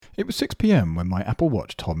It was 6 p.m. when my Apple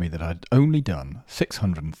Watch told me that I'd only done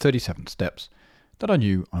 637 steps, that I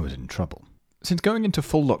knew I was in trouble. Since going into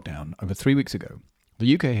full lockdown over 3 weeks ago,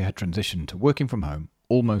 the UK had transitioned to working from home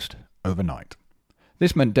almost overnight.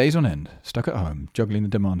 This meant days on end stuck at home juggling the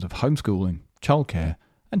demands of homeschooling, childcare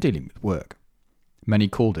and dealing with work. Many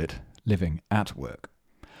called it living at work.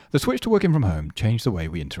 The switch to working from home changed the way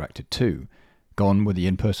we interacted too. Gone were the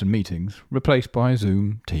in-person meetings, replaced by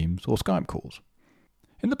Zoom, Teams or Skype calls.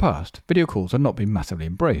 In the past, video calls had not been massively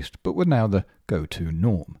embraced, but were now the go-to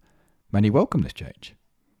norm. Many welcomed this change.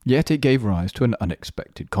 Yet it gave rise to an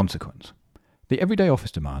unexpected consequence. The everyday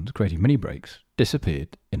office demands, creating mini breaks,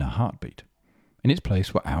 disappeared in a heartbeat. In its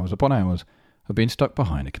place were hours upon hours of being stuck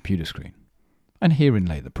behind a computer screen. And herein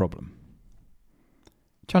lay the problem.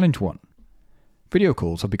 Challenge 1. Video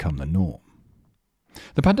calls have become the norm.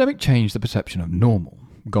 The pandemic changed the perception of normal.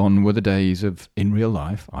 Gone were the days of in real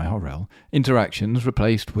life, IRL, interactions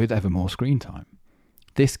replaced with ever more screen time.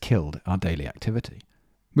 This killed our daily activity.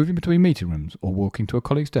 Moving between meeting rooms or walking to a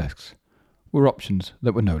colleague's desks were options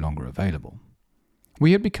that were no longer available.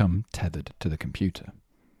 We had become tethered to the computer.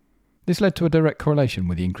 This led to a direct correlation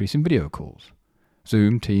with the increase in video calls.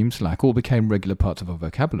 Zoom, Teams, Slack all became regular parts of our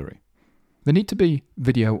vocabulary. The need to be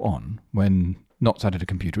video on when not sat at a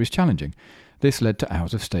computer is challenging. This led to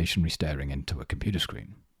hours of stationary staring into a computer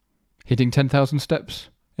screen. Hitting 10,000 steps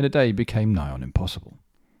in a day became nigh on impossible.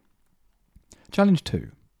 Challenge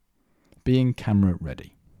 2. Being camera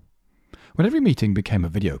ready. When every meeting became a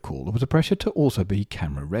video call, there was a pressure to also be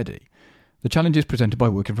camera ready. The challenges presented by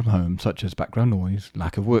working from home, such as background noise,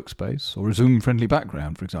 lack of workspace, or a Zoom-friendly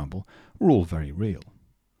background, for example, were all very real.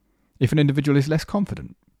 If an individual is less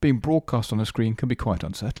confident, being broadcast on a screen can be quite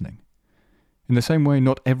unsettling. In the same way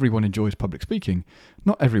not everyone enjoys public speaking,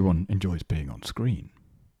 not everyone enjoys being on screen.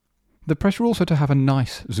 The pressure also to have a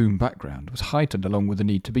nice Zoom background was heightened along with the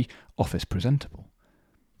need to be office presentable.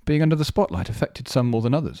 Being under the spotlight affected some more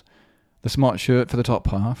than others. The smart shirt for the top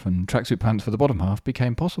half and tracksuit pants for the bottom half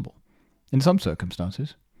became possible. In some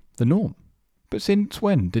circumstances, the norm. But since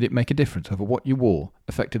when did it make a difference over what you wore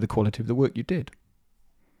affected the quality of the work you did?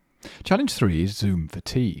 Challenge 3 is Zoom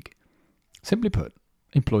fatigue. Simply put,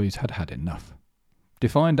 employees had had enough.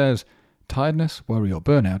 Defined as tiredness, worry or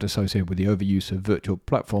burnout associated with the overuse of virtual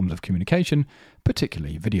platforms of communication,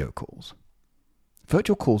 particularly video calls.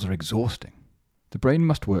 Virtual calls are exhausting. The brain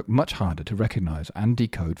must work much harder to recognise and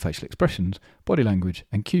decode facial expressions, body language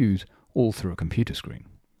and cues all through a computer screen.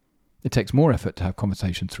 It takes more effort to have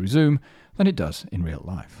conversations through Zoom than it does in real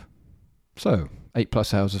life. So,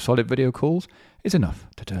 8+ hours of solid video calls is enough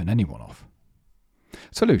to turn anyone off.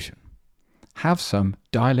 Solution. Have some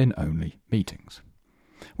dial-in only meetings.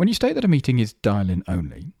 When you state that a meeting is dial-in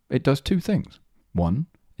only, it does two things. 1,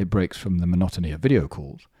 it breaks from the monotony of video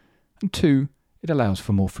calls, and 2, it allows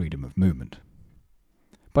for more freedom of movement.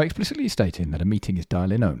 By explicitly stating that a meeting is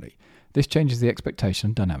dial-in only, this changes the expectation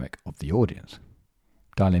and dynamic of the audience.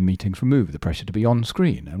 Dial-in meetings remove the pressure to be on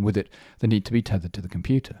screen, and with it, the need to be tethered to the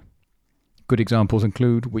computer. Good examples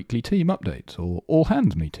include weekly team updates, or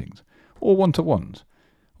all-hands meetings, or one-to-ones,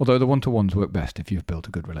 although the one-to-ones work best if you've built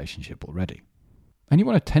a good relationship already.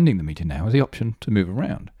 Anyone attending the meeting now has the option to move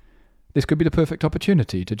around. This could be the perfect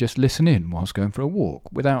opportunity to just listen in whilst going for a walk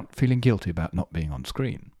without feeling guilty about not being on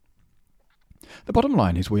screen. The bottom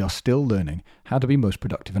line is we are still learning how to be most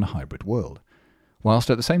productive in a hybrid world, whilst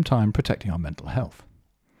at the same time protecting our mental health.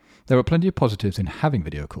 There are plenty of positives in having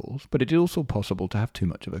video calls, but it is also possible to have too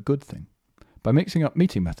much of a good thing. By mixing up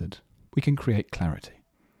meeting methods, we can create clarity.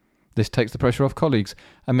 This takes the pressure off colleagues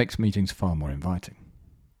and makes meetings far more inviting.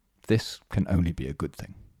 This can only be a good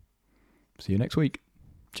thing. See you next week.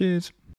 Cheers.